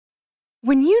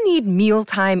When you need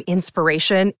mealtime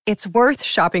inspiration, it's worth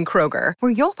shopping Kroger,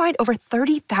 where you'll find over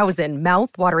 30,000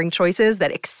 mouth-watering choices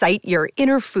that excite your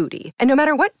inner foodie. And no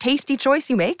matter what tasty choice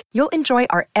you make, you'll enjoy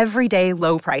our everyday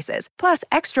low prices, plus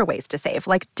extra ways to save,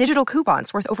 like digital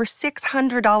coupons worth over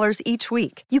 $600 each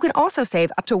week. You can also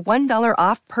save up to $1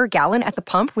 off per gallon at the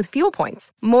pump with fuel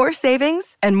points. More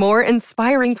savings and more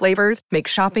inspiring flavors make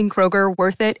shopping Kroger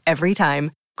worth it every time.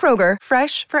 Kroger,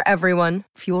 fresh for everyone.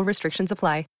 Fuel restrictions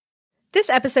apply. This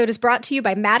episode is brought to you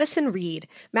by Madison Reed.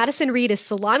 Madison Reed is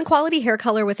salon-quality hair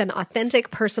color with an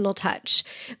authentic, personal touch.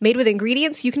 Made with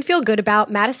ingredients you can feel good about,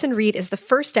 Madison Reed is the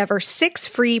first ever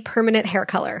 6-free permanent hair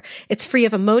color. It's free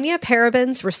of ammonia,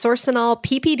 parabens, resorcinol,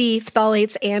 PPD,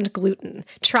 phthalates, and gluten.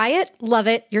 Try it, love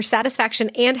it, your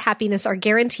satisfaction and happiness are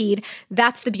guaranteed.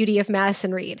 That's the beauty of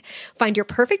Madison Reed. Find your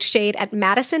perfect shade at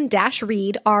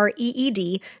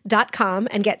madison-reed.com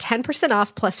and get 10%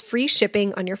 off plus free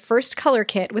shipping on your first color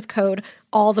kit with code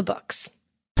all the books.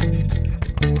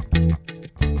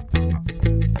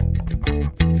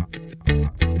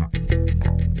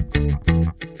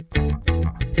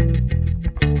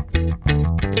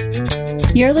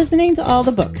 You're listening to All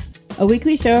the Books, a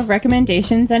weekly show of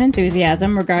recommendations and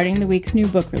enthusiasm regarding the week's new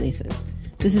book releases.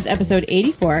 This is episode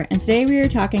 84, and today we are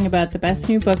talking about the best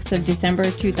new books of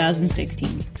December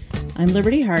 2016. I'm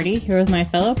Liberty Hardy, here with my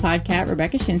fellow podcat,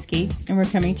 Rebecca Shinsky, and we're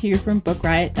coming to you from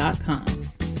BookRiot.com.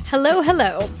 Hello,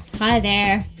 hello. Hi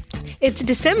there. It's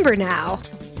December now.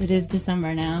 It is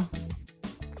December now.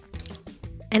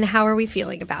 And how are we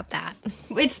feeling about that?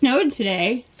 It snowed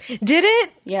today. Did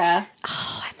it? Yeah.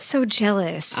 Oh, I'm so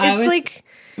jealous.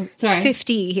 It's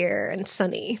 50 here and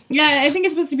sunny. Yeah, I think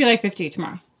it's supposed to be like 50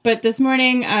 tomorrow. But this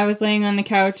morning I was laying on the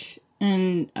couch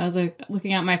and I was like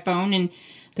looking at my phone and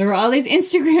there were all these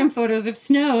Instagram photos of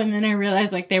snow and then I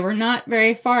realized like they were not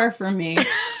very far from me.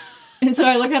 And so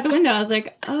I look out the window, I was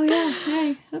like, oh yeah,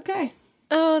 hey, okay.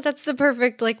 Oh, that's the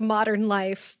perfect, like, modern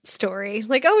life story.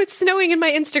 Like, oh, it's snowing in my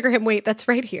Instagram. Wait, that's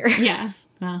right here. Yeah,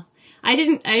 well, I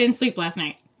didn't sleep last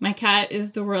night. My cat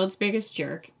is the world's biggest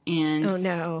jerk. And oh,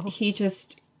 no.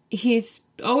 He's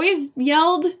always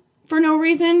yelled for no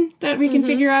reason that we can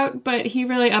figure out, but he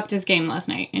really upped his game last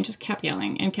night and just kept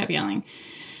yelling and kept yelling.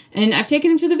 And I've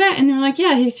taken him to the vet, and they're like,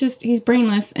 yeah, he's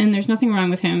brainless, and there's nothing wrong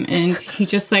with him, and he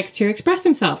just likes to express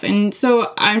himself. And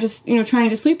so I'm just, trying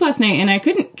to sleep last night, and I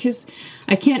couldn't, because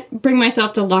I can't bring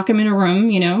myself to lock him in a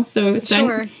room, so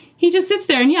sure. He just sits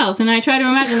there and yells, and I try to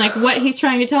imagine, like, what he's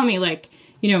trying to tell me, like,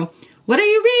 what are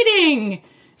you reading?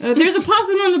 There's a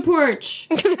possum on the porch.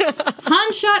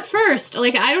 Han shot first.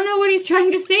 Like, I don't know what he's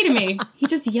trying to say to me. He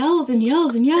just yells and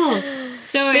yells and yells.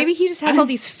 So maybe he just has all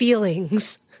these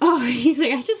feelings. Oh, he's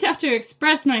like, I just have to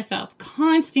express myself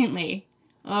constantly.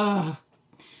 Oh.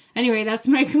 Anyway, that's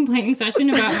my complaining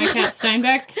session about my cat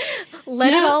Steinbeck.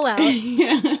 Let it all out.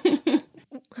 Yeah.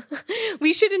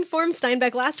 We should inform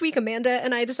Steinbeck. Last week, Amanda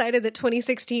and I decided that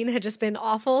 2016 had just been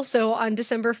awful. So on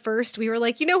December 1st, we were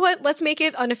like, you know what? Let's make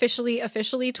it officially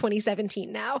 2017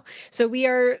 now. So we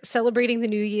are celebrating the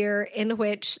new year in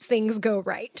which things go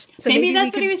right. So maybe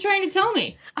that's what he was trying to tell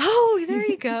me. Oh, there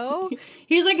you go.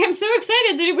 He was like, I'm so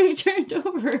excited that we've turned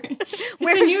over.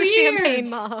 Where's the champagne,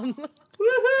 Mom?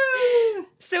 Woohoo!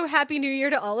 So happy New Year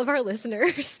to all of our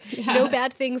listeners. Yeah. No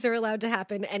bad things are allowed to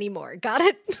happen anymore. Got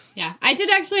it? Yeah. I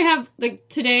did actually have, like,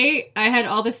 today I had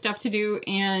all this stuff to do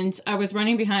and I was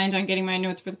running behind on getting my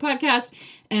notes for the podcast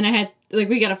and I had, like,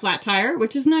 we got a flat tire,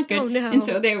 which is not good. Oh, no. And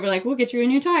so they were like, we'll get you a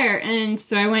new tire. And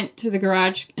so I went to the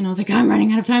garage and I was like, I'm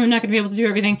running out of time. I'm not going to be able to do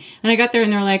everything. And I got there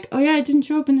and they were like, oh yeah, it didn't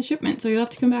show up in the shipment. So you'll have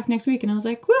to come back next week. And I was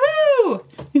like, woohoo!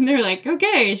 And they're like,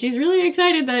 okay, she's really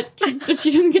excited that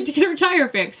she doesn't get to get her tire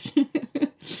fixed.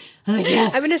 I was like,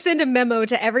 yes. I'm going to send a memo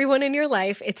to everyone in your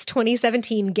life. It's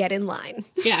 2017. Get in line.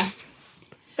 Yeah.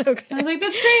 Okay. I was like,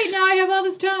 that's great. Now I have all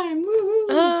this time.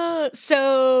 Woohoo!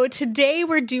 So today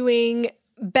we're doing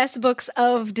best books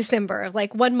of December,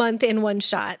 like 1 month in one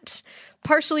shot.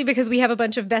 Partially because we have a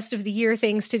bunch of best of the year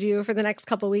things to do for the next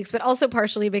couple weeks, but also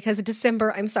partially because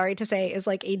December, I'm sorry to say, is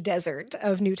like a desert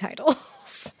of new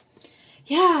titles.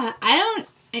 Yeah, I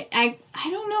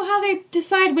don't know how they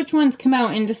decide which ones come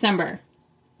out in December.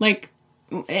 Like,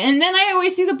 and then I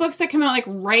always see the books that come out like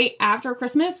right after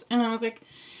Christmas, and I was like,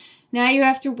 now you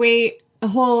have to wait a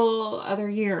whole other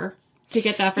year to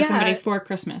get that for somebody for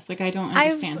Christmas. Like, I don't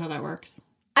understand how that works.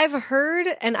 I've heard,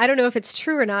 and I don't know if it's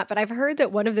true or not, but I've heard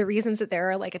that one of the reasons that there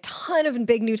are like a ton of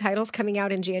big new titles coming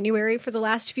out in January for the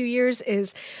last few years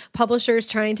is publishers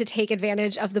trying to take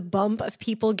advantage of the bump of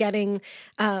people getting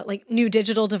like new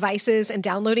digital devices and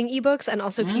downloading ebooks, and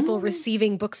also people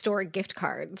receiving bookstore gift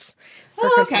cards for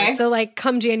Oh, Christmas. okay. So like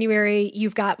come January,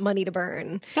 you've got money to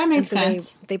burn. That makes And so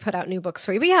sense. They put out new books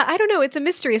for you. But yeah, I don't know. It's a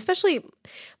mystery, especially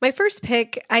my first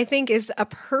pick, I think, is a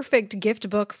perfect gift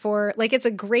book for, like, it's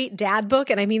a great dad book.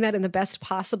 And I mean that in the best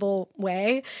possible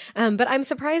way. But I'm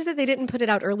surprised that they didn't put it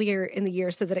out earlier in the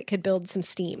year so that it could build some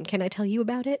steam. Can I tell you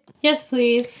about it? Yes,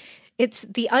 please. It's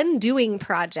The Undoing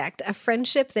Project, A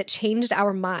Friendship That Changed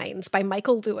Our Minds by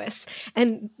Michael Lewis.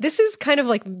 And this is kind of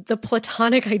like the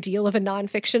platonic ideal of a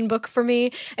nonfiction book for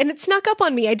me. And it snuck up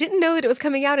on me. I didn't know that it was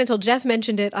coming out until Jeff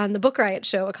mentioned it on the Book Riot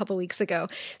show a couple weeks ago.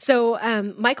 So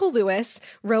Michael Lewis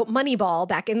wrote Moneyball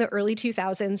back in the early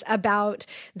 2000s about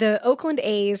the Oakland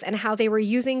A's and how they were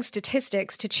using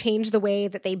statistics to change the way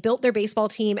that they built their baseball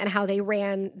team and how they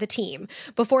ran the team.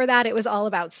 Before that, it was all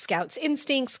about scouts'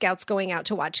 instincts, scouts going out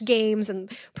to watch games,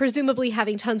 and presumably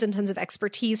having tons and tons of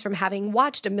expertise from having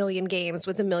watched 1 million games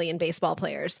with 1 million baseball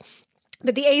players.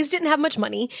 But the A's didn't have much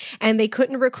money and they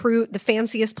couldn't recruit the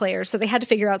fanciest players, so they had to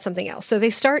figure out something else. So they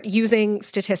start using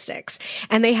statistics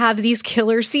and they have these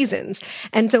killer seasons.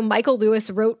 And so Michael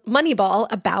Lewis wrote Moneyball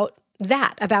about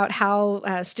how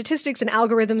statistics and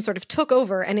algorithms sort of took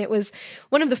over. And it was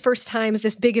one of the first times,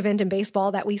 this big event in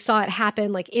baseball, that we saw it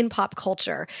happen like in pop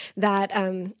culture, that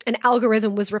an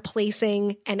algorithm was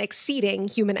replacing and exceeding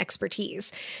human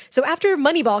expertise. So after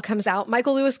Moneyball comes out,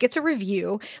 Michael Lewis gets a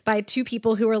review by two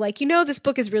people who are like, this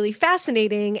book is really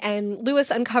fascinating. And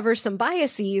Lewis uncovers some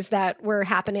biases that were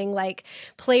happening, like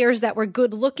players that were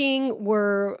good looking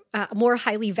were more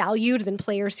highly valued than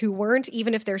players who weren't,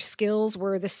 even if their skills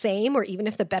were the same, or even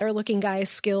if the better looking guy's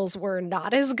skills were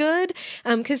not as good,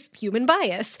 because human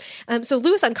bias. So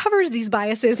Lewis uncovers these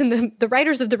biases, and the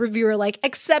writers of the review are like,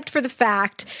 except for the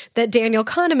fact that Daniel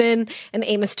Kahneman and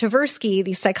Amos Tversky,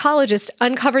 these psychologists,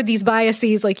 uncovered these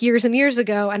biases like years and years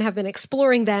ago and have been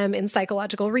exploring them in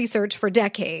psychological research for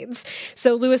decades.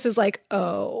 So Lewis is like,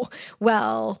 oh,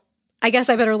 well, I guess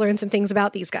I better learn some things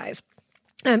about these guys.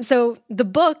 So the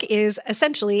book is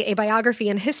essentially a biography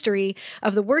and history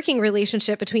of the working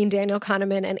relationship between Daniel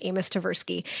Kahneman and Amos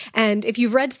Tversky. And if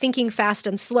you've read Thinking Fast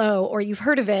and Slow, or you've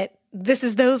heard of it, this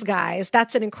is those guys.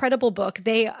 That's an incredible book.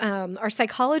 They are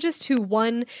psychologists who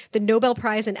won the Nobel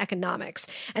Prize in economics.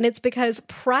 And it's because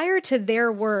prior to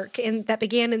their work that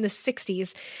began in the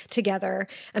 60s together,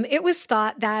 it was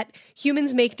thought that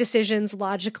humans make decisions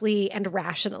logically and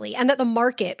rationally, and that the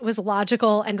market was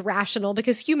logical and rational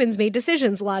because humans made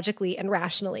decisions logically and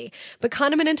rationally. But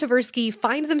Kahneman and Tversky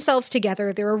find themselves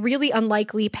together. They're a really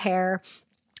unlikely pair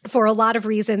for a lot of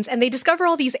reasons, and they discover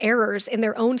all these errors in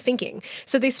their own thinking.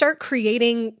 So they start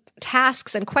creating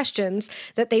tasks and questions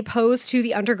that they pose to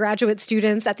the undergraduate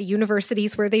students at the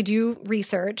universities where they do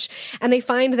research, and they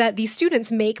find that these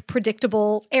students make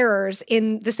predictable errors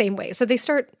in the same way. So they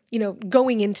start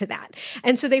going into that.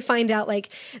 And so they find out like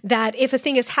that if a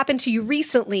thing has happened to you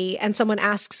recently and someone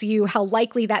asks you how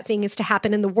likely that thing is to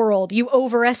happen in the world, you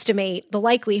overestimate the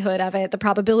likelihood of it, the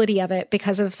probability of it,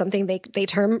 because of something they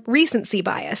term recency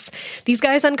bias. These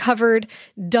guys uncovered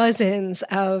dozens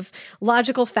of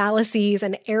logical fallacies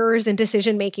and errors in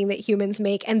decision making that humans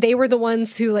make. And they were the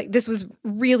ones who, like, this was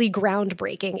really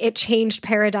groundbreaking. It changed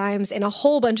paradigms in a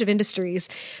whole bunch of industries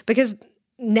because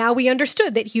now we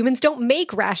understood that humans don't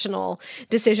make rational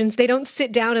decisions. They don't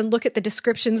sit down and look at the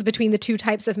descriptions between the two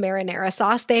types of marinara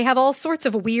sauce. They have all sorts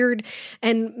of weird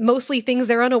and mostly things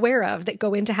they're unaware of that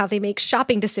go into how they make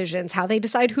shopping decisions, how they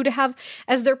decide who to have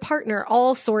as their partner,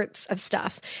 all sorts of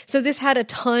stuff. So this had a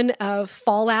ton of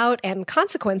fallout and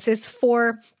consequences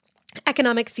for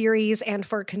economic theories and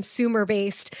for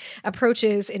consumer-based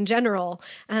approaches in general.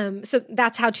 So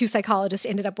that's how two psychologists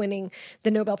ended up winning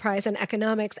the Nobel Prize in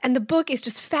economics. And the book is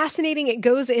just fascinating. It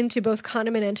goes into both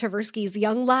Kahneman and Tversky's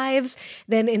young lives,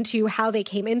 then into how they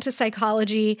came into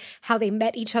psychology, how they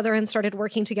met each other and started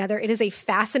working together. It is a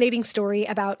fascinating story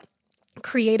about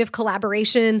creative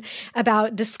collaboration,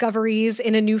 about discoveries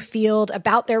in a new field,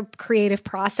 about their creative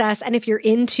process. And if you're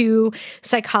into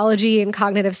psychology and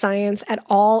cognitive science at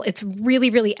all, it's really,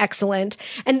 really excellent.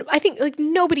 And I think like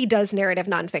nobody does narrative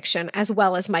nonfiction as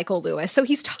well as Michael Lewis. So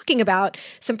he's talking about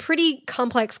some pretty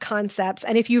complex concepts.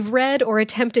 And if you've read or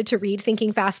attempted to read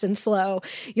Thinking Fast and Slow,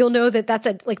 you'll know that that's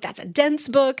a dense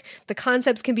book. The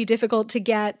concepts can be difficult to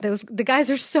get. The guys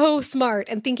are so smart,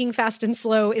 and Thinking Fast and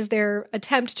Slow is their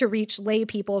attempt to reach lay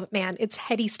people. Man, it's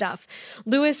heady stuff.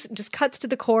 Lewis just cuts to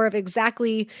the core of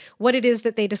exactly what it is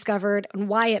that they discovered and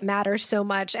why it matters so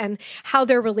much, and how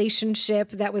their relationship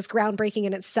that was groundbreaking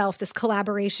in itself, this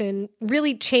collaboration,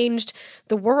 really changed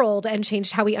the world and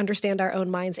changed how we understand our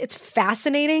own minds. It's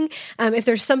fascinating. If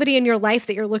there's somebody in your life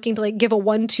that you're looking to like give a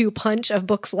 1-2 punch of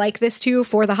books like this to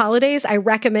for the holidays, I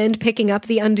recommend picking up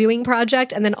The Undoing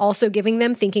Project and then also giving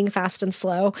them Thinking Fast and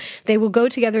Slow. They will go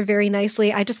together very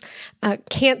nicely. I just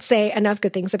can't say enough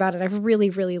good things about it. I've really,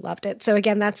 really loved it. So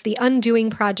again, that's The Undoing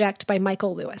Project by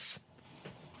Michael Lewis.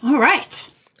 All right.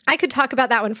 I could talk about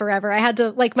that one forever. I had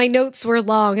to, like, my notes were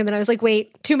long, and then I was like,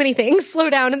 wait, too many things, slow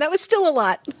down, and that was still a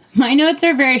lot. My notes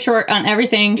are very short on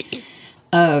everything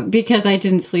because I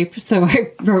didn't sleep, so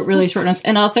I wrote really short notes.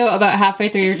 And also, about halfway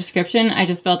through your description, I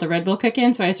just felt the Red Bull kick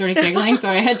in, so I started giggling, so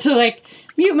I had to, like,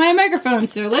 mute my microphone.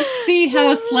 So let's see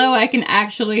how slow I can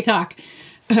actually talk.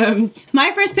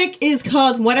 My first pick is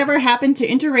called Whatever Happened to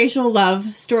Interracial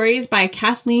Love, Stories by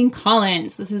Kathleen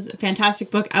Collins. This is a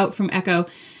fantastic book out from Echo.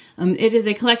 It is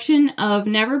a collection of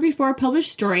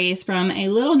never-before-published stories from a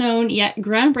little-known yet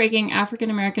groundbreaking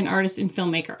African-American artist and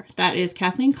filmmaker. That is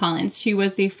Kathleen Collins. She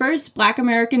was the first Black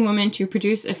American woman to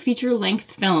produce a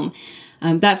feature-length film.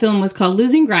 That film was called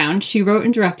Losing Ground. She wrote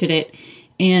and directed it.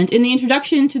 And in the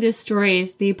introduction to these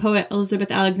stories, the poet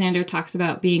Elizabeth Alexander talks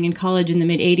about being in college in the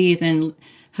mid-'80s and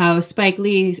how Spike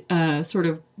Lee sort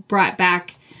of brought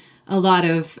back a lot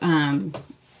of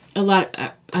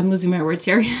I'm losing my words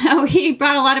here. How he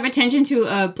brought a lot of attention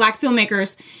to Black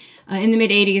filmmakers in the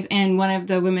mid-'80s, and one of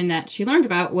the women that she learned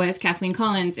about was Kathleen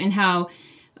Collins, and how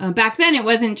back then it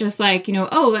wasn't just like,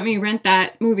 oh, let me rent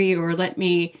that movie or let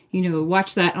me,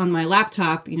 watch that on my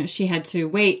laptop. She had to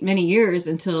wait many years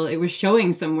until it was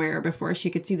showing somewhere before she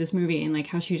could see this movie, and like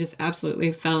how she just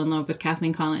absolutely fell in love with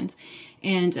Kathleen Collins.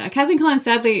 And Kathleen Collins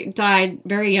sadly died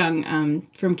very young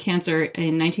from cancer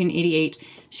in 1988.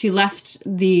 She left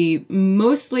the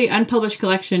mostly unpublished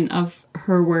collection of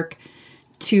her work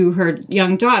to her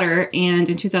young daughter, and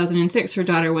in 2006, her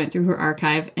daughter went through her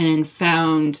archive and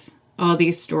found all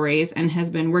these stories and has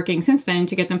been working since then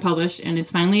to get them published, and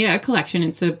it's finally a collection.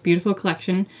 It's a beautiful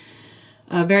collection.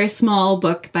 A very small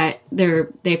book, but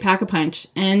they pack a punch.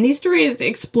 And these stories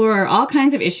explore all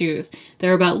kinds of issues.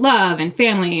 They're about love and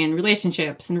family and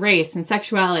relationships and race and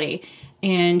sexuality.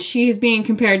 And she's being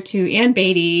compared to Ann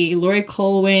Beatty, Laurie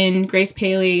Colwin, Grace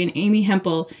Paley, and Amy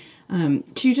Hempel.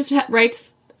 She just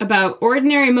writes about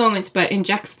ordinary moments, but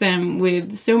injects them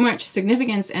with so much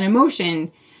significance and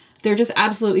emotion. They're just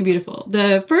absolutely beautiful.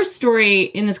 The first story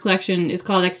in this collection is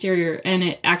called Exterior, and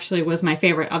it actually was my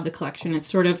favorite of the collection. It's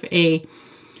sort of a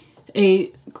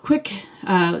quick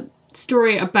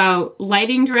story about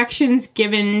lighting directions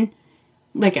given,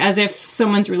 like, as if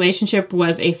someone's relationship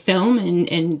was a film,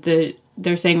 and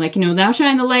they're saying, like, now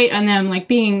shine the light on them, like,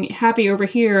 being happy over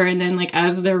here, and then, like,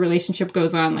 as their relationship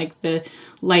goes on, like, the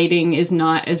lighting is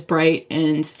not as bright,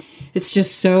 and it's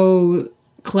just so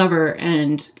clever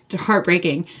and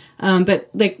heartbreaking. But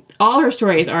like all her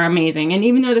stories are amazing. And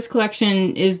even though this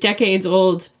collection is decades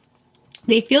old,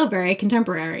 they feel very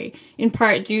contemporary, in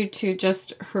part due to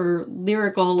just her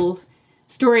lyrical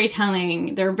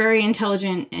storytelling. They're very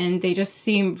intelligent and they just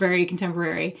seem very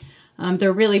contemporary.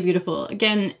 They're really beautiful.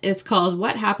 Again, it's called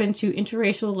What Happened to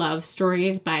Interracial Love,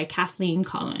 Stories by Kathleen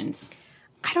Collins.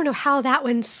 I don't know how that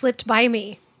one slipped by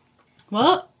me.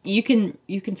 Well, you can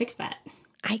fix that.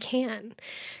 I can.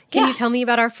 Can you tell me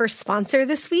about our first sponsor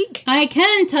this week? I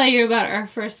can tell you about our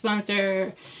first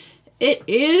sponsor. It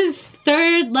is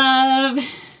Third Love.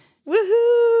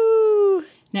 Woohoo!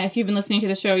 Now, if you've been listening to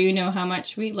the show, you know how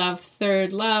much we love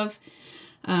Third Love.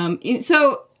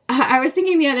 So I was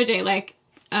thinking the other day, like,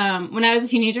 when I was a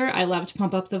teenager, I loved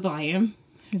Pump Up the Volume.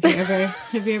 Have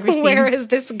you ever seen? Where is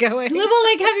this going?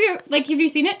 Well, have you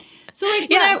seen it? So,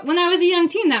 like, when I was a young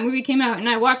teen, that movie came out, and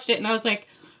I watched it, and I was like,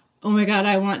 oh my God,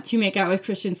 I want to make out with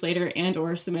Christian Slater and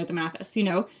or Samantha Mathis,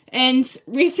 And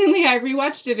recently I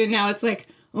rewatched it, and now it's like,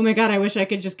 oh my God, I wish I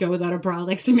could just go without a bra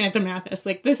like Samantha Mathis.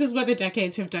 Like, this is what the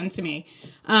decades have done to me.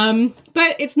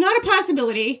 But it's not a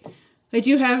possibility. I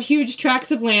do have huge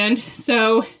tracts of land,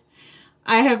 so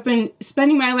I have been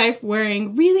spending my life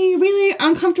wearing really, really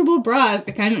uncomfortable bras,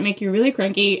 the kind that make you really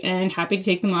cranky, and happy to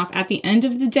take them off at the end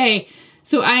of the day.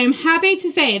 So I am happy to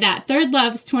say that Third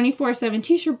Love's 24/7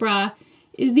 t-shirt bra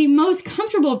is the most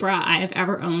comfortable bra I have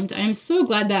ever owned. I am so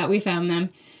glad that we found them.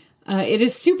 It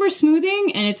is super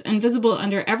smoothing, and it's invisible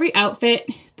under every outfit.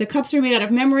 The cups are made out of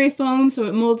memory foam, so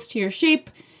it molds to your shape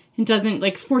and doesn't,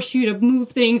 like, force you to move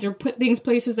things or put things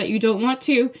places that you don't want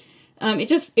to.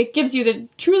 It gives you the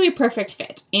truly perfect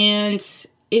fit. And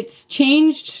it's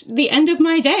changed the end of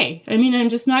my day. I mean, I'm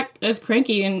just not as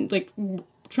cranky and like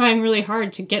trying really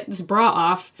hard to get this bra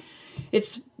off.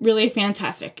 It's really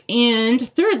fantastic. And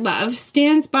Third Love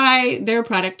stands by their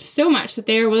product so much that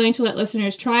they are willing to let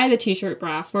listeners try the t-shirt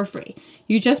bra for free.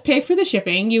 You just pay for the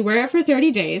shipping. You wear it for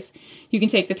 30 days. You can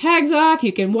take the tags off.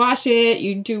 You can wash it.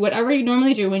 You do whatever you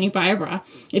normally do when you buy a bra.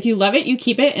 If you love it, you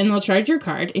keep it and they'll charge your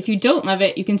card. If you don't love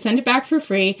it, you can send it back for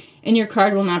free and your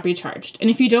card will not be charged. And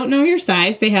if you don't know your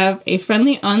size, they have a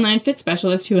friendly online fit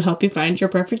specialist who will help you find your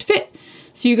perfect fit.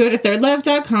 So you go to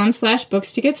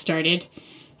thirdlove.com/books to get started.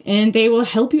 And they will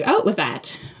help you out with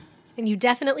that. And you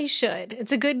definitely should.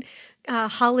 It's a good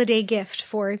holiday gift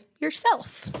for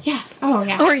yourself. Yeah. Oh,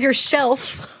 yeah. Or your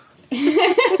shelf.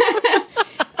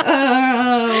 Oh,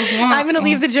 wow. I'm going to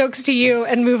leave the jokes to you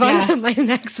and move on to my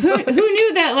next book. Who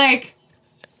knew that, like,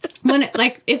 when,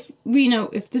 like, if we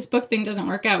know, if this book thing doesn't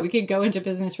work out, we could go into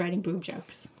business writing boob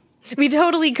jokes. We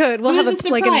totally could. We'll have a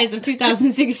surprise of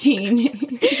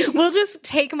 2016. We'll just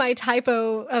take my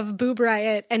typo of Boob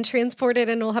Riot and transport it,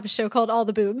 and we'll have a show called All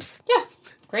the Boobs. Yeah,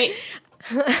 great.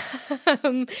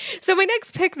 So my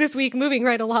next pick this week, moving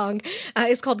right along,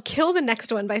 is called Kill the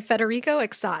Next One by Federico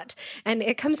Exat. And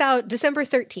it comes out December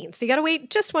 13th. So you got to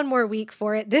wait just one more week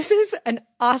for it. This is an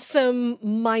awesome,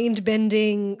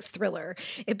 mind-bending thriller.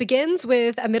 It begins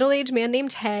with a middle-aged man named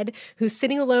Ted who's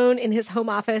sitting alone in his home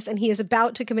office and he is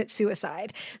about to commit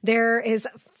suicide. There is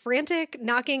frantic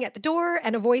knocking at the door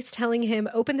and a voice telling him,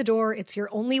 open the door, it's your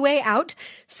only way out.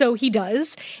 So he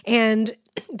does. And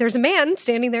there's a man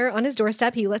standing there on his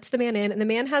doorstep. He lets the man in, and the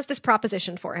man has this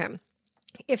proposition for him.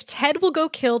 If Ted will go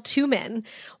kill two men,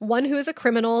 one who is a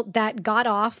criminal that got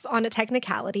off on a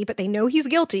technicality, but they know he's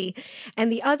guilty,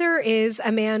 and the other is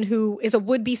a man who is a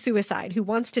would-be suicide who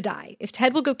wants to die. If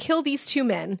Ted will go kill these two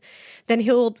men, then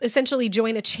he'll essentially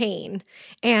join a chain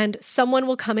and someone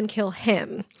will come and kill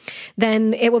him.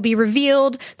 Then it will be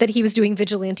revealed that he was doing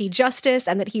vigilante justice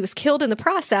and that he was killed in the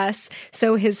process.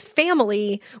 So his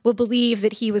family will believe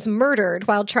that he was murdered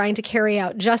while trying to carry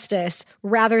out justice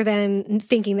rather than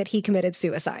thinking that he committed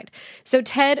suicide. So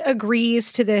Ted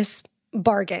agrees to this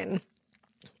bargain.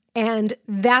 And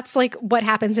that's like what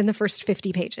happens in the first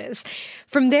 50 pages.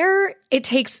 From there, it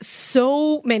takes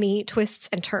so many twists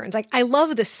and turns. Like, I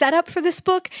love the setup for this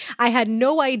book. I had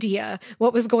no idea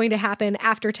what was going to happen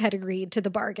after Ted agreed to the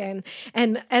bargain.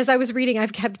 And as I was reading,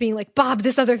 I've kept being like, Bob,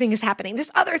 this other thing is happening.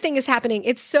 This other thing is happening.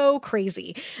 It's so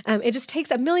crazy. It just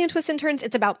takes a million twists and turns.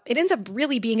 It ends up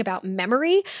really being about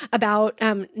memory, about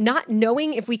not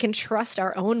knowing if we can trust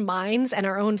our own minds and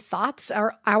our own thoughts,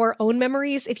 our own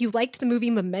memories. If you liked the movie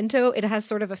Memento, it has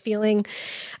sort of a feeling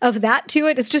of that to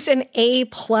it. It's just an A+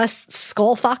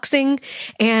 skull foxing,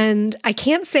 and I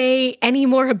can't say any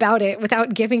more about it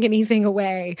without giving anything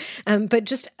away. But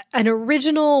just an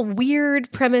original,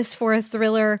 weird premise for a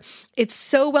thriller. It's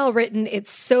so well written. It's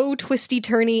so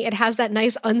twisty-turny. It has that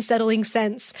nice unsettling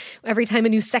sense every time a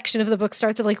new section of the book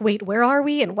starts of like, wait, where are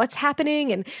we? And what's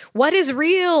happening? And what is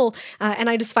real? And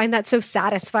I just find that so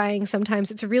satisfying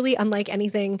sometimes. It's really unlike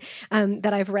anything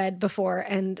that I've read before.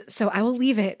 And so I will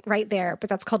leave it right there. But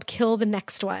that's called Kill the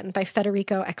Next One by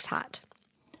Federico Exat.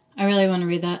 I really want to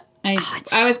read that.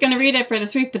 I was going to read it for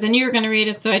this week, but then you were going to read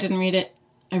it, so I didn't read it.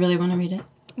 I really want to read it.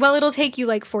 Well, it'll take you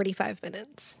like 45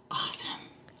 minutes. Awesome.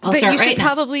 But you should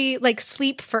probably like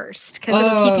sleep first because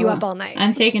it'll keep you up all night.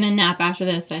 I'm taking a nap after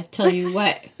this. I tell you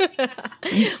what.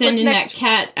 I'm sending that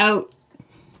cat out.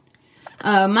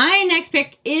 My next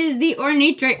pick is The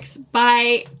Ornatrix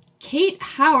by Kate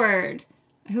Howard.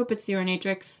 I hope it's The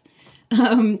Ornatrix.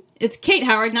 It's Kate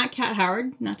Howard, not Cat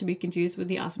Howard, not to be confused with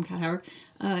the awesome Cat Howard.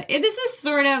 This is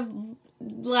sort of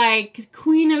like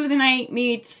Queen of the Night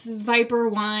meets Viper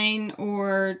Wine,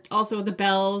 or also The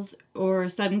Bells, or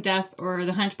Sudden Death, or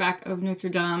The Hunchback of Notre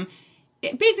Dame.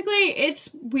 Basically, it's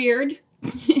weird.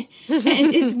 And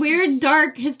it's weird,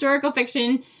 dark, historical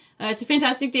fiction. It's a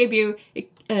fantastic debut.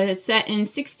 It's set in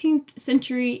 16th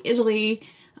century Italy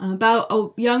about a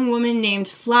young woman named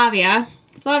Flavia.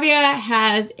 Flavia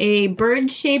has a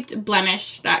bird-shaped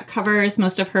blemish that covers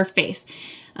most of her face.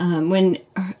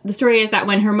 The story is that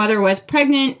when her mother was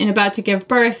pregnant and about to give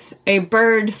birth, a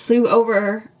bird flew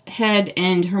overhead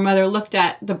and her mother looked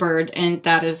at the bird, and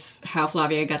that is how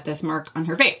Flavia got this mark on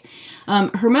her face.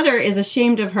 Her mother is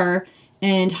ashamed of her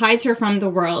and hides her from the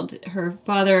world. Her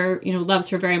father, loves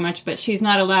her very much, but she's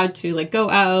not allowed to like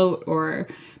go out or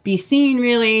be seen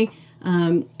really.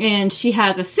 And she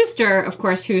has a sister, of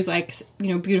course, who's like,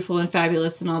 beautiful and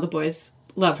fabulous, and all the boys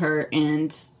love her,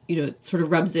 and it sort of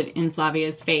rubs it in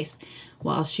Flavia's face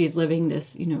while she's living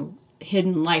this,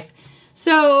 hidden life.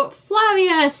 So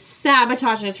Flavia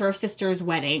sabotages her sister's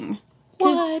wedding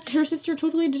because her sister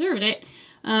totally deserved it.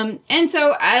 And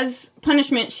so as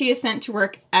punishment, she is sent to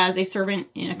work as a servant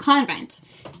in a convent.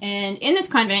 And in this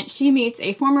convent, she meets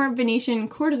a former Venetian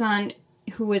courtesan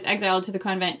who was exiled to the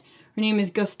convent. Her name is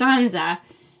Costanza.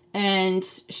 And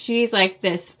she's like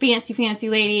this fancy, fancy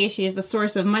lady. She is the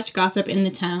source of much gossip in the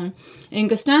town. And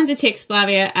Costanza takes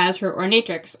Flavia as her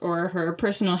ornatrix, or her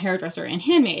personal hairdresser and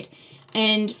handmaid.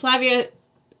 And Flavia,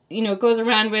 goes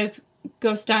around with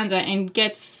Costanza and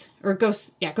gets,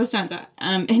 Costanza,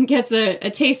 and gets a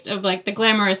taste of, like, the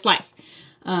glamorous life.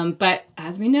 But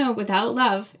as we know, without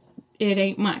love, it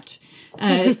ain't much.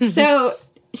 So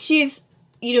she's,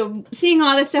 seeing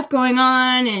all this stuff going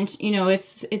on, and,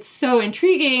 it's so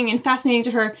intriguing and fascinating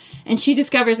to her. And she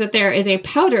discovers that there is a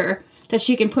powder that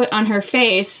she can put on her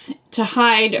face to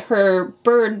hide her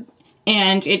bird,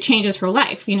 and it changes her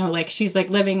life. Like, she's, like,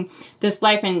 living this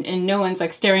life, and no one's,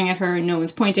 like, staring at her, and no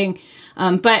one's pointing.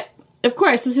 But, of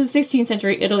course, this is 16th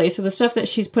century Italy, so the stuff that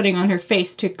she's putting on her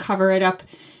face to cover it up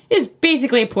is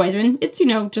basically poison. It's,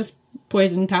 just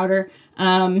poison powder.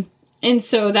 And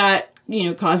so that,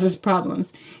 causes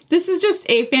problems. This is just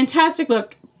a fantastic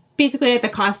look, basically at the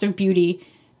cost of beauty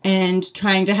and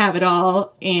trying to have it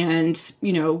all, and,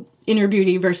 inner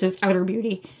beauty versus outer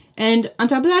beauty. And on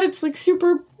top of that, it's, like,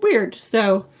 super weird.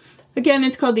 So, again,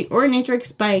 it's called The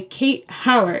Ornatrix by Kate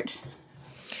Howard.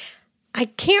 I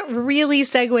can't really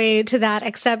segue to that,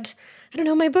 except, I don't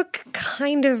know, my book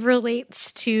kind of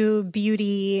relates to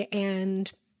beauty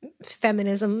and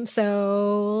feminism,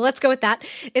 so let's go with that.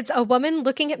 It's A Woman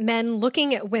Looking at Men,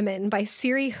 Looking at Women by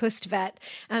Siri Hustvedt.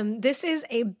 This is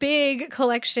a big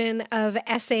collection of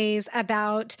essays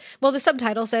about, well, the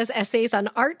subtitle says Essays on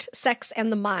Art, Sex,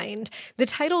 and the Mind. The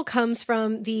title comes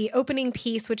from the opening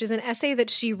piece, which is an essay that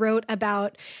she wrote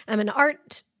about an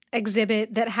art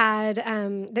exhibit that had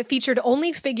that featured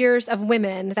only figures of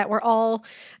women that were all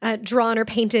drawn or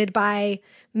painted by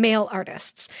male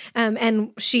artists,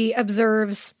 and she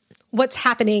observes what's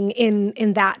happening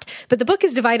in that. But the book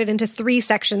is divided into 3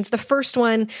 sections. The first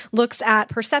one looks at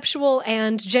perceptual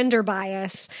and gender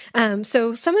bias.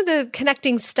 So some of the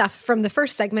connecting stuff from the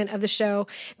first segment of the show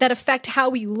that affect how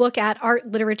we look at art,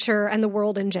 literature, and the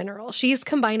world in general. She's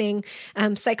combining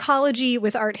psychology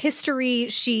with art history.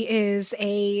 She is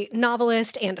a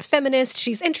novelist and a feminist.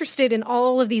 She's interested in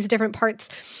all of these different parts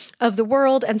of the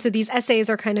world. And so these essays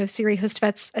are kind of Siri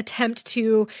Hustvedt's attempt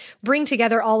to bring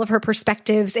together all of her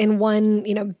perspectives in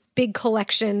one, big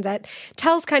collection that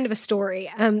tells kind of a story.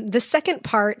 The second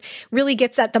part really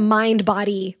gets at the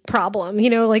mind-body problem,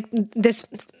 like this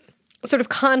sort of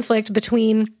conflict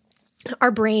between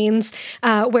our brains,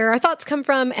 where our thoughts come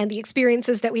from, and the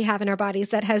experiences that we have in our bodies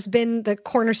that has been the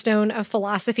cornerstone of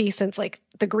philosophy since, like,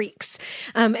 the Greeks.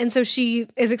 And so she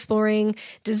is exploring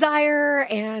desire,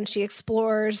 and she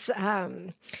explores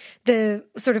the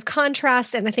sort of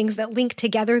contrast and the things that link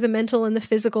together the mental and the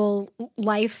physical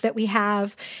life that we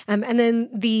have. And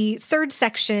then the third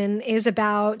section is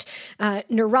about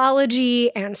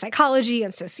neurology and psychology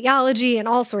and sociology and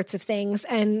all sorts of things.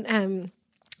 And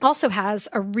also has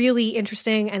a really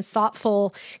interesting and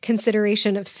thoughtful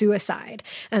consideration of suicide.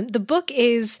 The book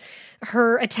is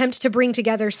her attempt to bring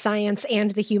together science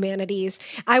and the humanities.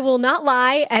 I will not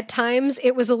lie, at times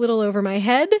it was a little over my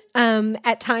head.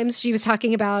 At times she was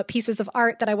talking about pieces of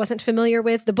art that I wasn't familiar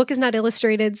with. The book is not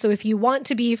illustrated, so if you want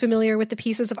to be familiar with the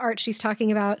pieces of art she's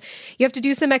talking about, you have to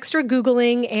do some extra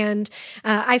Googling. And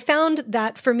I found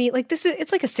that for me, like,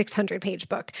 it's like a 600-page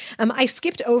book. I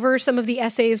skipped over some of the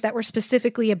essays that were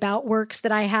specifically about works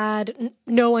that I had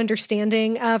no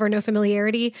understanding of or no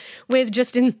familiarity with,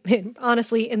 just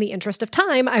honestly, in the interest of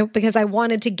time, because I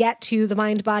wanted to get to the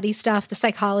mind-body stuff, the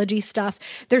psychology stuff.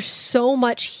 There's so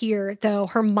much here, though.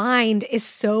 Her mind is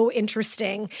so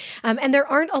interesting. And there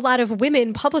aren't a lot of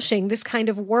women publishing this kind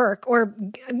of work, or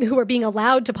who are being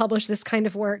allowed to publish this kind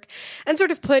of work, and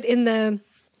sort of put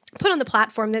on the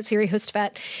platform that Siri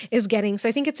Hustvedt is getting. So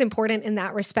I think it's important in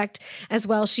that respect as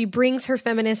well. She brings her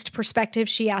feminist perspective.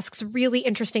 She asks really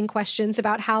interesting questions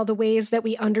about how the ways that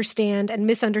we understand and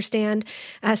misunderstand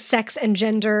sex and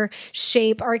gender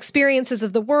shape our experiences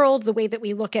of the world, the way that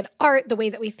we look at art, the way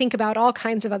that we think about all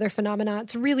kinds of other phenomena.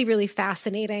 It's really, really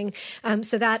fascinating.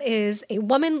 So that is A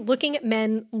Woman Looking at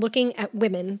Men, Looking at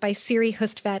Women by Siri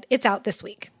Hustvedt. It's out this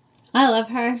week. I love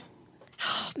her.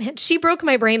 Oh, man, she broke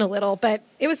my brain a little, but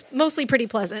it was mostly pretty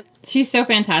pleasant. She's so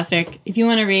fantastic. If you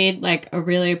want to read, like, a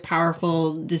really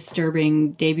powerful,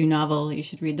 disturbing debut novel, you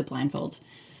should read The Blindfold.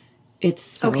 It's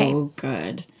so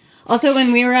good. Also,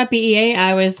 when we were at BEA,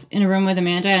 I was in a room with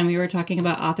Amanda and we were talking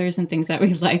about authors and things that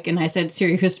we like. And I said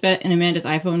Siri Hustvedt, and Amanda's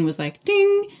iPhone was like,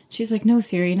 ding. She's like, no,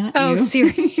 Siri, not you. Oh,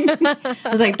 Siri. I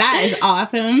was like, that is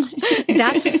awesome.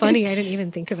 That's funny. I didn't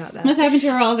even think about that. Must happen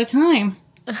to her all the time.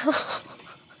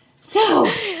 So,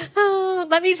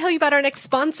 let me tell you about our next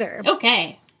sponsor.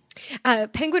 okay.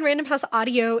 Penguin Random House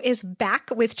Audio is back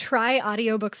with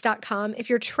tryaudiobooks.com. If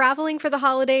you're traveling for the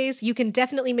holidays, you can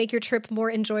definitely make your trip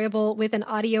more enjoyable with an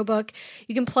audiobook.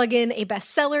 You can plug in a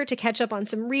bestseller to catch up on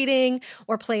some reading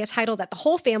or play a title that the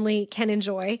whole family can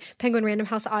enjoy. Penguin Random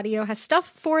House Audio has stuff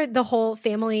for the whole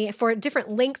family for different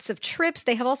lengths of trips.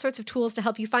 They have all sorts of tools to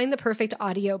help you find the perfect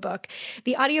audiobook.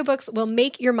 The audiobooks will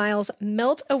make your miles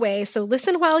melt away, so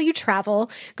listen while you travel.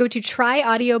 Go to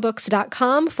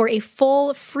tryaudiobooks.com for a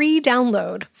full free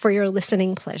download for your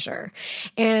listening pleasure.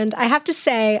 And I have to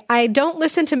say, I don't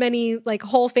listen to many like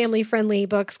whole family friendly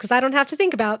books because I don't have to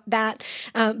think about that.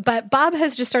 But Bob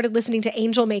has just started listening to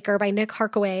Angel Maker by Nick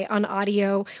Harkaway on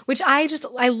audio, which I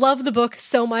love the book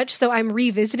so much. So I'm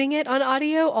revisiting it on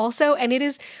audio also. And it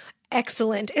is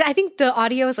excellent. I think the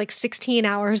audio is like 16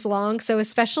 hours long. So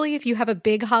especially if you have a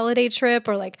big holiday trip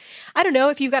or like, I don't know,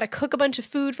 if you've got to cook a bunch of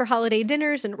food for holiday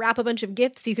dinners and wrap a bunch of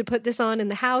gifts, you could put this on in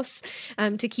the house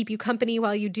to keep you company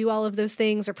while you do all of those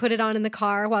things, or put it on in the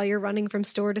car while you're running from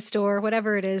store to store,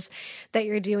 whatever it is that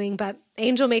you're doing. But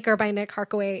Angel Maker by Nick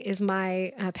Harkaway is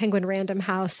my Penguin Random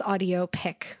House audio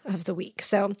pick of the week.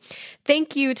 So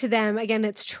thank you to them. Again,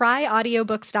 it's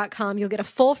tryaudiobooks.com. You'll get a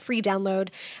full free download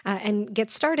and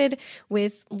get started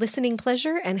with listening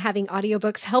pleasure and having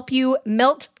audiobooks help you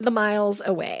melt the miles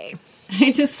away.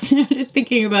 I just started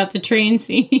thinking about the train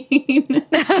scene. Turn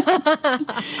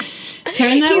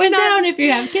that one down if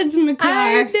you have kids in the car.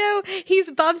 I know.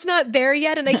 Bob's not there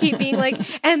yet, and I keep being like,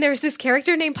 and there's this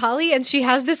character named Polly, and she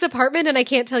has this apartment, and I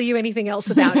can't tell you anything else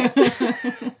about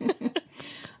it.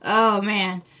 Oh,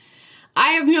 man.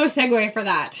 I have no segue for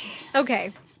that.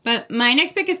 Okay. But my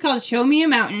next pick is called Show Me a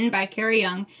Mountain by Carrie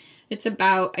Young. It's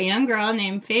about a young girl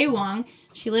named Faye Wong.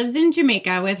 She lives in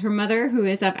Jamaica with her mother, who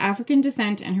is of African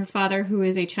descent, and her father, who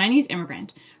is a Chinese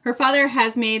immigrant. Her father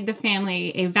has made the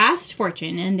family a vast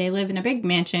fortune, and they live in a big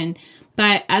mansion.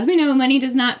 But as we know, money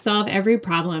does not solve every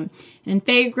problem. And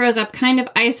Faye grows up kind of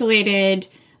isolated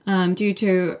due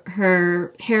to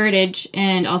her heritage,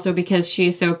 and also because she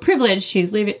is so privileged.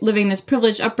 She's living this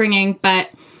privileged upbringing, but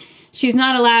she's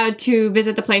not allowed to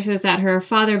visit the places that her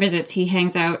father visits. He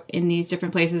hangs out in these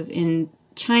different places in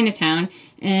Chinatown.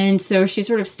 And so she's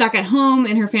sort of stuck at home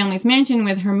in her family's mansion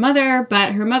with her mother,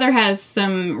 but her mother has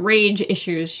some rage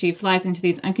issues. She flies into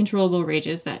these uncontrollable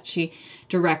rages that she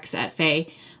directs at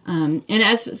Faye. And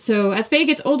as Faye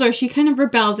gets older, she kind of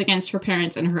rebels against her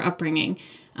parents and her upbringing.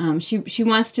 She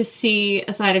wants to see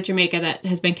a side of Jamaica that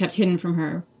has been kept hidden from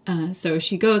her. So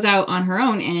she goes out on her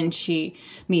own and she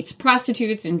meets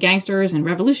prostitutes and gangsters and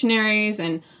revolutionaries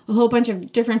and a whole bunch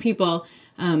of different people.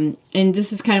 And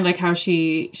this is kind of like how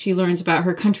she learns about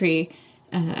her country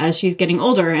as she's getting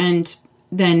older. And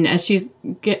then as she's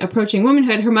approaching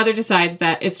womanhood, her mother decides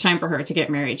that it's time for her to get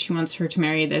married. She wants her to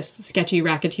marry this sketchy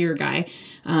racketeer guy.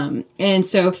 And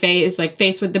so Faye is like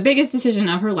faced with the biggest decision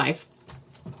of her life.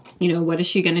 You know, what is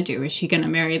she going to do? Is she going to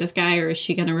marry this guy or is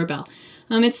she going to rebel?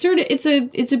 It's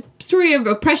a story of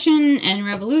oppression and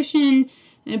revolution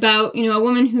about, you know, a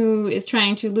woman who is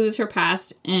trying to lose her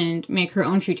past and make her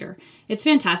own future. It's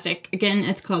fantastic. Again,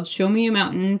 it's called Show Me a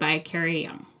Mountain by Carrie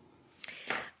Young.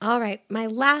 All right. My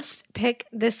last pick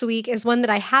this week is one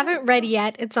that I haven't read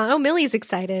yet. It's on, Millie's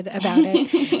excited about it.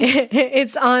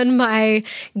 It's on my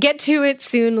get to it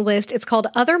soon list. It's called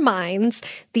Other Minds,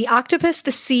 The Octopus,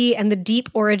 the Sea, and the Deep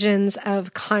Origins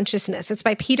of Consciousness. It's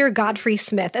by Peter Godfrey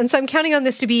Smith. And so I'm counting on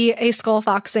this to be a skull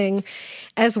foxing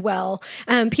as well.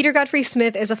 Peter Godfrey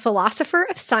Smith is a philosopher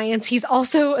of science. He's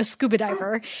also a scuba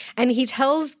diver, and he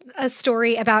tells a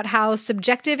story about how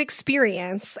subjective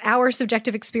experience, our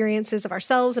subjective experiences of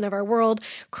ourselves and of our world,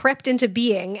 crept into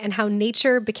being, and how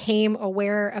nature became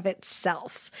aware of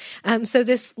itself. So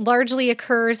this largely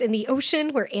occurs in the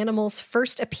ocean where animals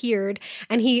first appeared,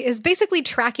 and he is basically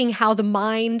tracking how the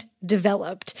mind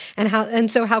developed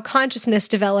and so how consciousness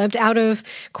developed out of,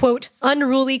 quote,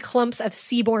 unruly clumps of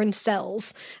seaborne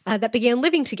cells that began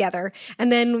living together.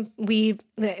 And then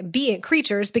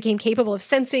creatures became capable of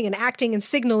sensing and acting and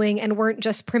signaling, and weren't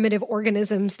just primitive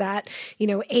organisms that, you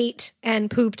know, ate and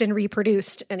pooped and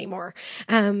reproduced anymore.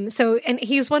 And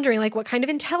he's wondering, like, what kind of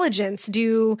intelligence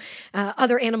do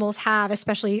other animals have,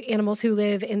 especially animals who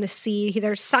live in the sea?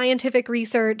 There's scientific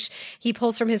research. He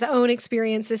pulls from his own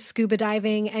experiences scuba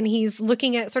diving, and he's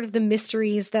looking at sort of the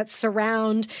mysteries that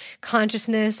surround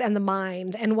consciousness and the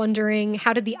mind, and wondering,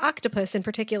 how did the octopus in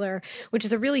particular, which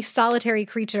is a really solitary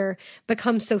creature,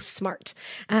 become so smart?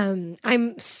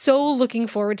 I'm so looking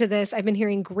forward to this. I've been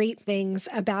hearing great things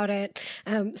about it.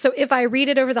 So if I read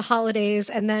it over the holidays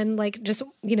and then like just,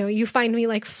 you find me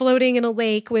like floating in a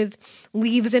lake with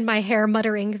leaves in my hair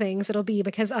muttering things, it'll be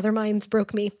because Other Minds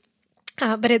broke me.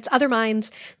 But it's Other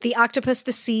Minds, The Octopus,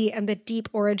 the Sea, and the Deep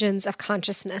Origins of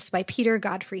Consciousness by Peter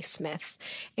Godfrey Smith.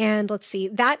 And let's see,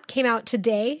 that came out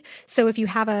today. So if you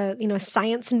have a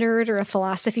science nerd or a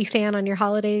philosophy fan on your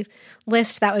holiday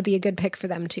list, that would be a good pick for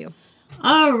them too.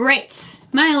 All right.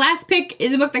 My last pick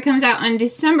is a book that comes out on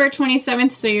December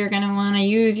 27th, so you're going to want to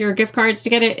use your gift cards to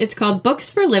get it. It's called Books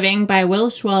for Living by Will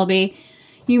Schwalbe.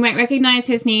 You might recognize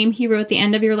his name. He wrote the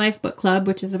End of Your Life book club,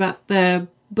 which is about the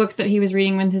books that he was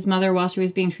reading with his mother while she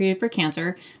was being treated for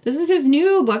cancer. This is his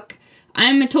new book.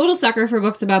 I'm a total sucker for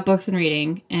books about books and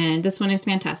reading, and this one is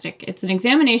fantastic. It's an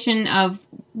examination of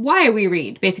why we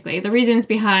read, basically, the reasons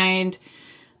behind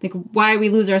like why we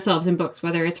lose ourselves in books,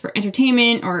 whether it's for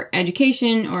entertainment or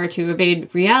education or to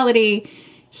evade reality.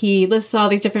 He lists all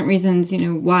these different reasons,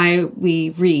 why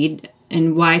we read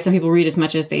and why some people read as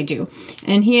much as they do.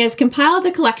 And he has compiled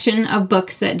a collection of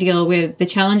books that deal with the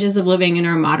challenges of living in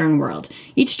our modern world.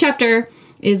 Each chapter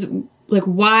is like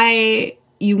why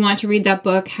you want to read that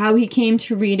book, how he came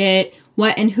to read it,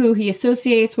 what and who he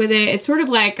associates with it. It's sort of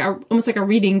like almost like a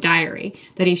reading diary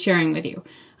that he's sharing with you.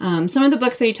 Some of the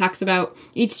books that he talks about,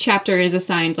 each chapter is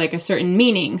assigned like a certain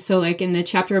meaning. So like in the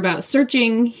chapter about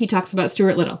searching, he talks about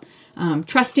Stuart Little.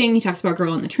 Trusting, he talks about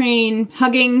Girl on the Train.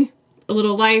 Hugging, A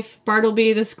Little Life,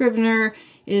 Bartleby the Scrivener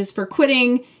is for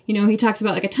quitting. He talks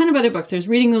about like a ton of other books. There's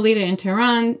Reading Lolita in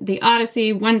Tehran, The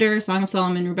Odyssey, Wonder, Song of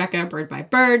Solomon, Rebecca, Bird by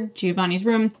Bird, Giovanni's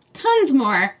Room, tons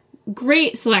more.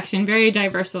 Great selection, very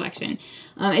diverse selection.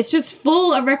 It's just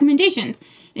full of recommendations.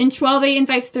 And Schwalbe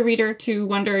invites the reader to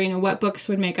wonder, what books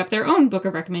would make up their own book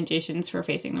of recommendations for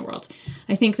facing the world.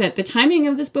 I think that the timing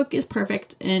of this book is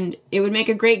perfect, and it would make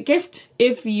a great gift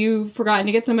if you've forgotten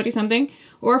to get somebody something,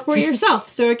 or for yourself.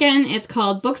 So again, it's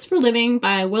called Books for Living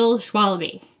by Will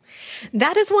Schwalbe.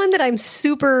 That is one that I'm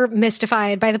super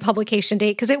mystified by the publication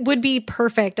date, because it would be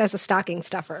perfect as a stocking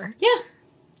stuffer. Yeah,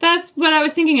 that's what I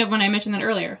was thinking of when I mentioned that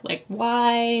earlier. Like,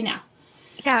 why now?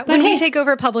 Yeah, when we take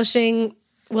over publishing,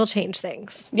 we'll change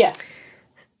things. Yeah.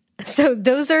 So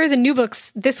those are the new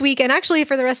books this week, and actually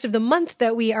for the rest of the month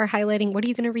that we are highlighting. What are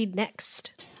you going to read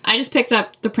next? I just picked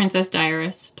up The Princess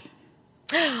Diarist,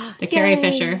 the Carrie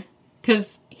Fisher,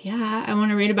 because, I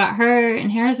want to read about her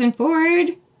and Harrison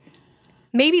Ford.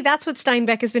 Maybe that's what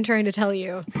Steinbeck has been trying to tell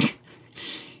you.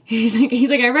 He's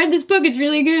like, I read this book. It's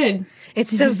really good.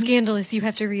 It's so scandalous. You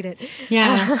have to read it.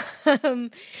 Yeah.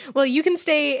 Well, you can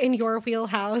stay in your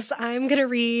wheelhouse. I'm going to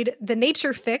read The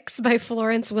Nature Fix by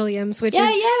Florence Williams, which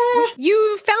is,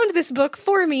 you found this book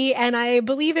for me, and I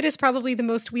believe it is probably the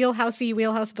most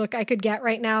wheelhouse book I could get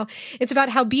right now. It's about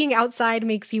how being outside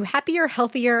makes you happier,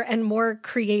 healthier, and more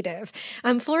creative.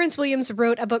 Florence Williams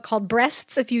wrote a book called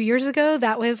Breasts a few years ago.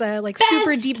 That was a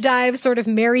super deep dive sort of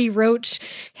Mary Roach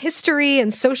history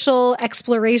and social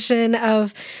exploration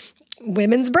of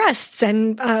women's breasts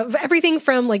and everything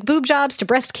from like boob jobs to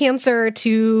breast cancer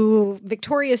to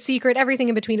Victoria's Secret, everything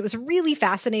in between. It was really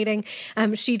fascinating.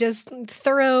 She does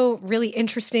thorough, really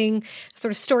interesting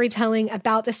sort of storytelling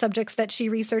about the subjects that she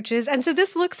researches. And so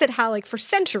this looks at how, like, for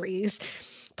centuries,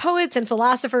 poets and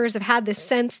philosophers have had this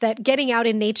sense that getting out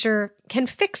in nature can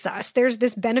fix us. There's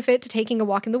this benefit to taking a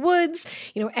walk in the woods.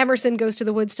 Emerson goes to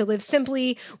the woods to live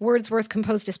simply. Wordsworth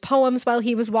composed his poems while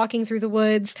he was walking through the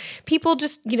woods. People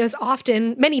just,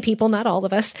 often, many people, not all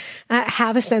of us,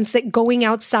 have a sense that going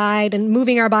outside and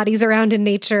moving our bodies around in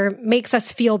nature makes us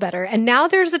feel better. And now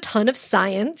there's a ton of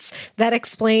science that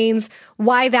explains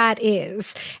why that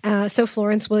is. So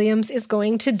Florence Williams is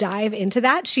going to dive into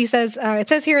that. She says, it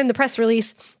says here in the press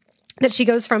release, that she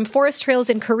goes from forest trails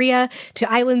in Korea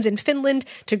to islands in Finland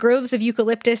to groves of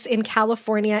eucalyptus in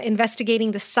California,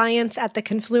 investigating the science at the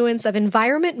confluence of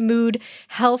environment, mood,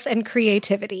 health, and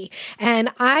creativity. And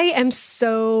I am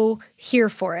so here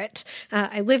for it.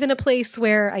 I live in a place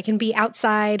where I can be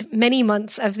outside many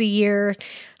months of the year,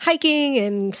 hiking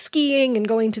and skiing and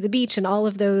going to the beach and all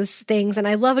of those things. And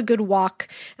I love a good walk.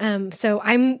 So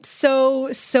I'm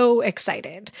so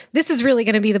excited. This is really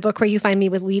going to be the book where you find me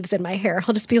with leaves in my hair.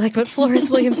 I'll just be like what Florence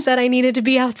Williams said, I needed to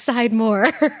be outside more.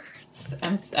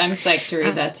 I'm psyched to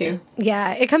read that too.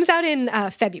 Yeah, it comes out in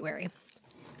February.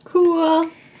 Cool.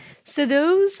 So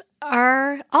those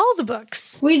are all the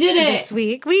books. We did it this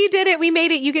week. We did it. We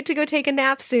made it. You get to go take a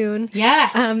nap soon.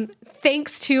 Yes.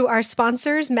 Thanks to our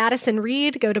sponsors, Madison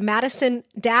Reed. Go to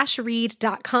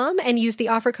madison-reed.com and use the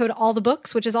offer code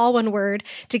ALLTHEBOOKS, which is all one word,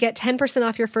 to get 10%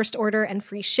 off your first order and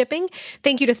free shipping.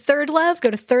 Thank you to Third Love. Go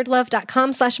to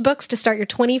thirdlove.com/books to start your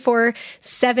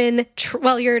 24/7,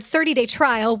 your 30-day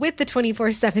trial with the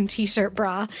 24/7 t-shirt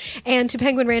bra. And to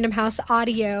Penguin Random House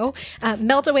Audio.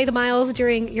 Melt away the miles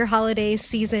during your holiday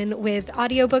season with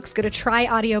audiobooks. Go to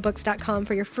tryaudiobooks.com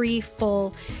for your free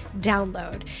full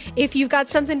download. If you've got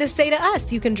something to say to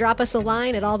us, you can drop us a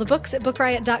line at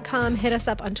allthebooks@bookriot.com. Hit us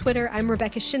up on Twitter. I'm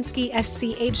Rebecca Schinsky,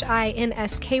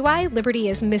 SCHINSKY. Liberty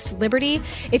is Miss Liberty.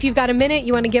 If you've got a minute,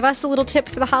 you want to give us a little tip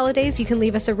for the holidays, you can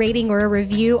leave us a rating or a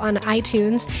review on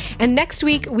iTunes. And next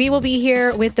week, we will be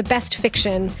here with the best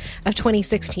fiction of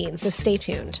 2016, so stay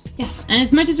tuned. Yes, and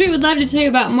as much as we would love to tell you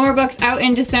about more books out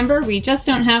in December, we just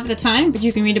don't have the time, but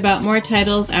you can read about more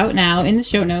titles out now in the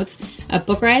show notes at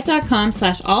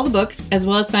bookriot.com/allthebooks, as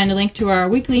well as find a link to our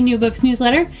weekly new books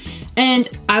newsletter. And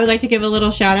I would like to give a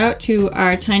little shout out to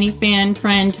our tiny fan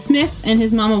friend Smith and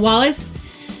his mama Wallace.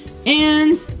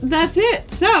 And that's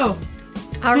it. So,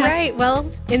 all right. Well,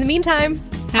 in the meantime,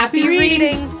 happy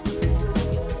reading.